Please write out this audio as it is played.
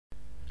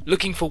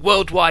Looking for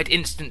worldwide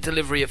instant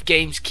delivery of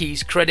games,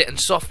 keys, credit and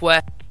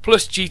software,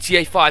 plus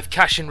GTA 5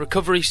 cash and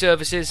recovery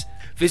services?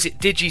 Visit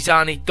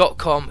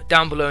digizani.com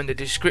down below in the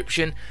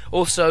description.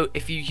 Also,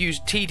 if you use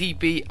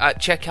TDB at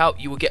checkout,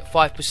 you will get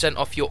 5%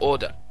 off your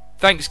order.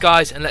 Thanks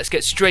guys, and let's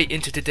get straight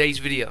into today's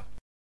video.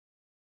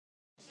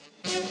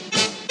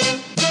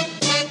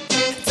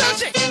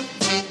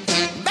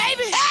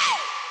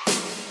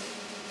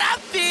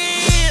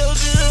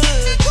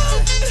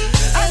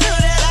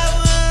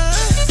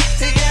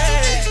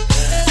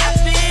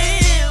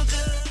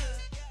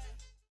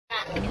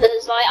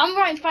 Because like I'm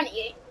right in front of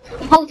you,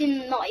 I'm holding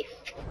the knife,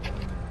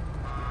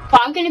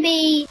 but I'm gonna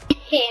be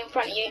here in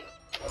front of you.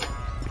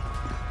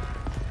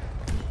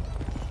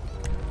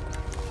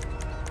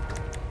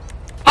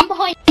 I'm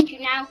behind you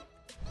now.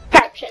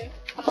 Correction,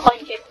 I'm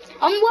behind you.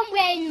 I'm the one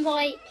wearing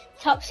like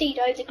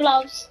tuxedo, the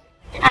gloves,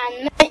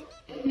 and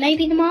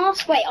maybe the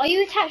mask. Wait, are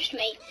you attached to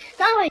me?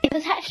 No,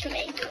 you're attached to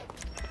me.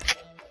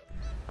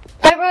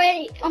 Don't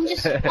worry, I'm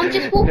just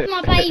walking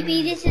my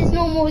baby. This is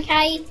normal,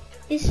 okay?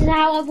 This is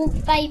how I walk the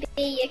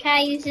baby,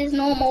 okay? This is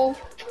normal.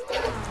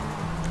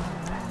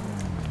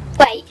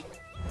 Wait.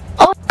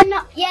 Oh,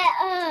 no, yeah,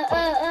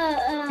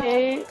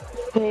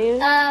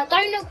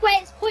 don't look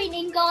where it's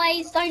pointing,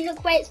 guys. Don't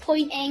look where it's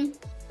pointing.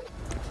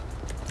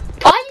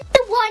 I'm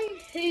the one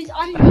who's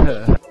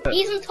under.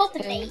 He's on top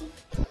of me.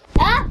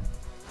 Ah!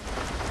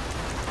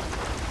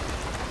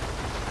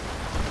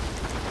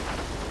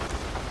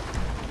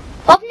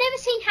 I've never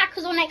seen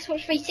hackers on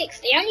Xbox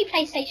 360. Only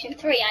PlayStation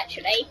 3,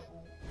 actually.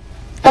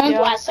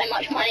 No one has so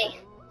much money.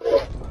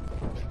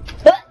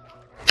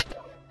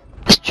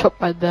 Just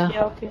chop right there.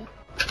 Yeah, okay.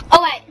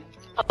 Oh wait.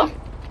 Oh.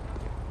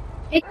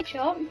 Big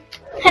chop.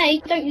 Hey,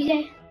 don't you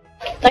dare.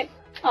 Don't.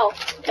 Oh,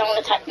 don't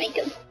want to attack me.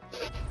 Good.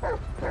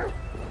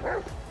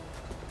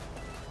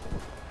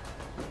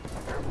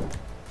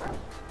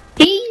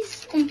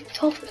 He's on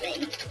top of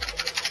me.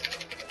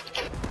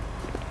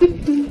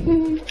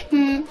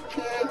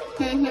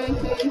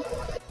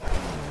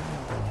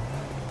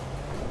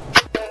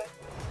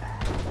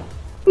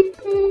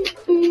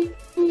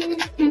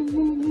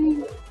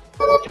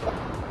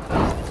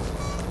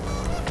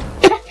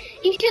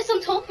 He's just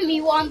on top of me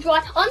while I'm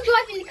driving. I'm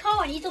driving the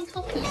car and he's on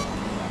top of me.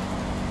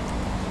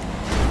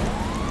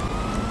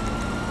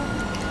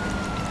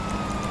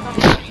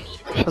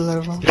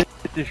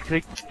 Ich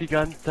krieg die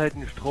ganze Zeit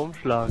einen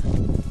Stromschlag.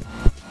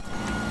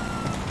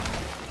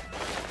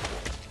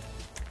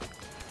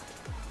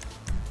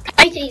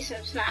 I need to eat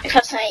some snacks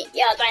because I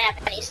don't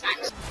have any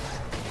snacks.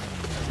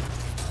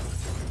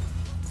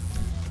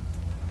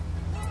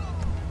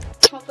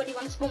 My body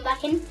wants to spawn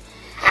back in,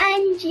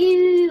 and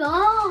you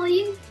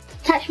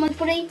attach my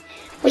body,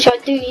 which I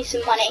do need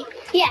some money.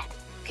 Yeah,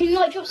 can you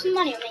like drop some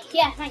money on me?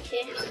 Yeah, thank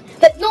you,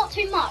 but not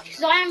too much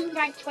because I am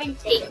rank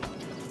 20.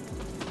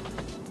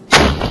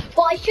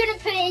 But I shouldn't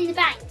put it in the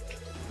bank.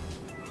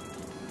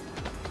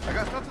 I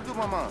got stuff to do,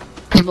 mama.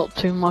 Not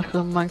too much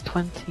because I'm rank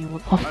 20.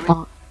 What the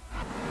fuck?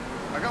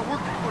 I got work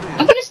to put in.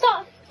 I'm gonna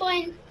start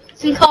buying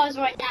some cars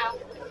right now.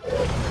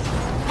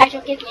 As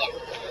you'll give me it.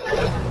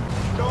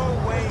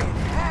 No way in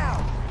hell.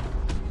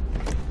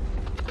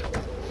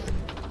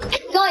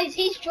 Guys,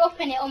 he's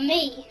dropping it on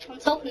me, on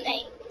top of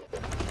me.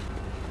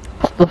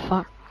 What the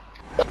fuck?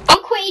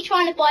 I'm quickly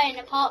trying to buy an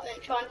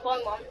apartment, trying to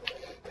find one.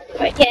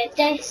 Right, yeah,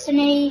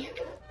 Destiny.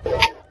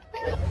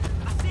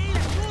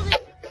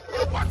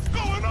 What's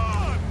going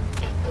on?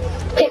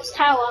 Pips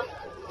Tower.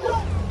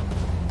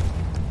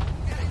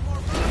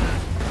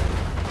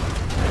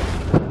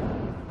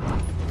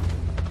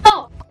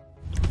 Oh!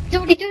 He's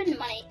already doing the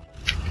money.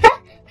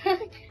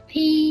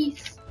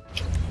 Peace.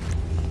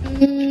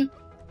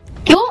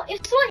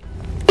 It's like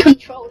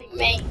controlling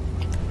me.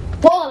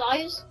 What are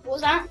those? What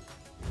was that?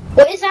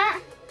 What is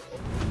that?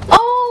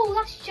 Oh,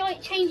 that's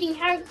changing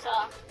character.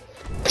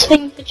 This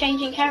thing for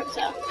changing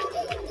character.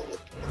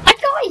 Hey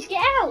guys,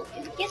 get out!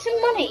 Get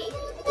some money.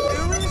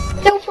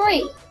 Feel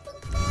free.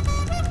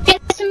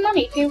 Get some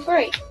money, feel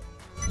free.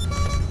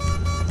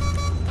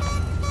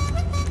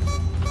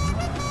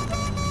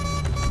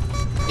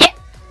 Yep.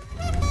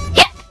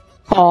 Yep.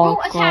 Oh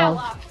Water god.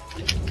 tower.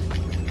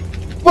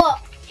 What?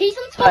 He's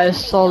on top That of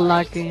is me, so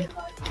guys. laggy.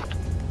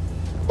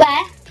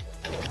 Where?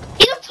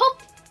 He's on top.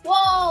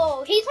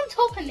 Whoa! He's on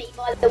top of me,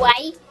 by the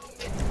way.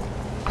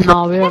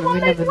 No, we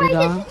never do This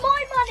that. is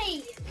my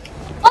money.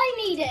 I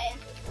need it.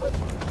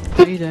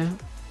 No, you don't.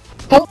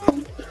 Oh,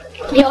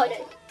 yeah, I do.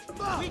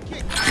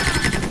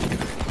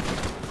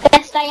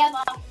 Best day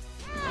ever.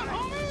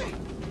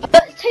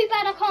 But it's too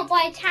bad I can't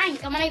buy a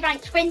tank. I'm only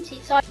rank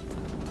 20, so.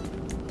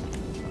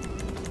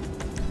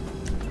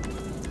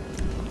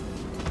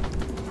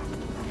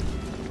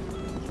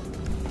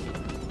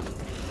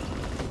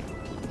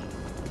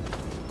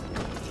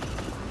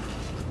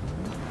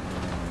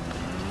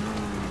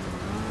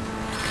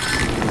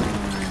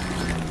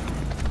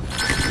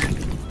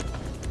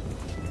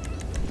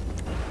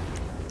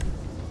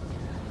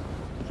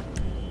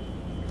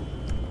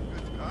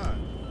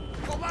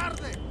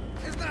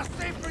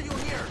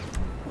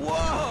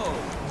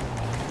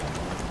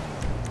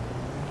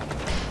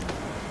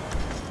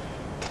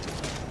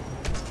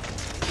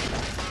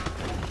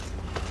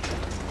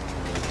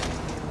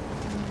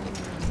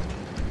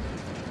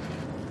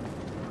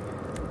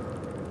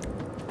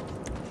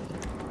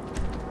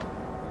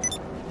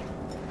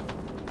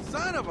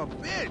 of a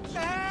bitch!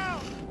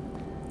 Help!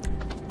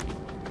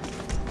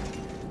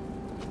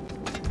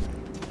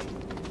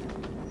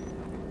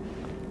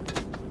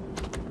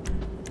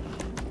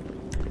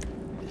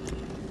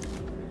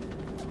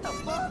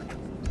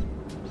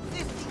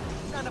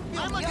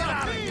 I'ma get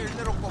out of here,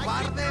 little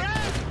cobarde!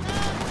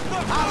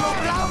 ¡A lo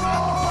bravo!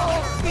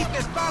 ¡Pique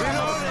espada!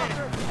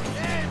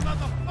 ¡Hey,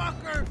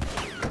 motherfucker!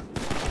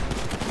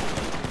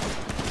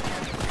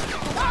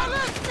 ¡Ah,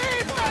 let's see,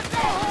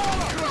 pendejo!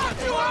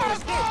 ¡You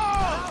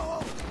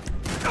asshole!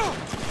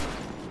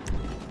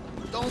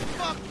 Don't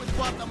fuck with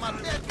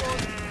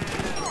guatemaltecos!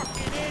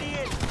 Fucking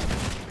idiot!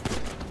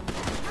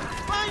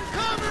 Find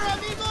cover,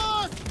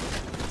 amigos!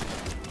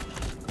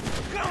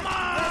 Come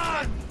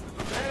on!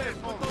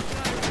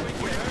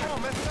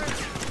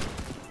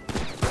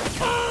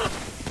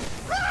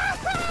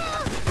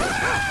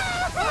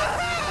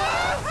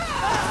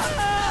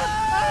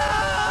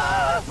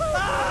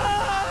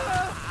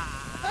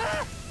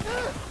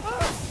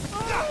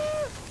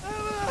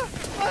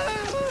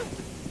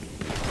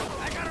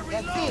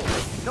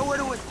 Nowhere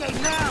to escape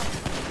now!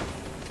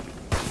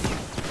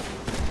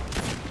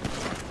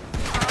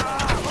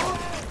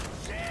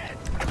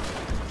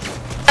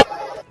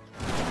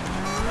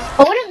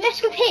 I wouldn't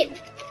mess with him.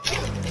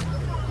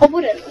 I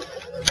wouldn't.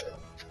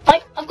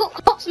 I've got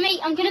cops, mate.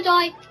 I'm gonna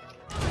die.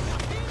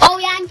 Oh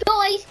yeah, and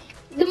guys,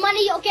 the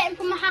money you're getting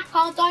from the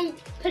hacker, don't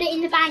put it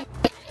in the bank.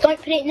 Don't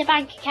put it in the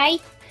bank, okay?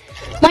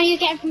 Money you're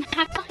getting from the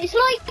hacker. It's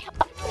like,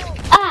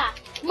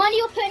 money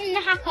you're putting in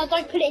the hacker,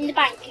 don't put it in the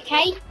bank,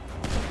 okay?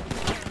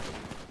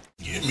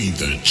 Give me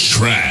the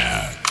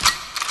trash.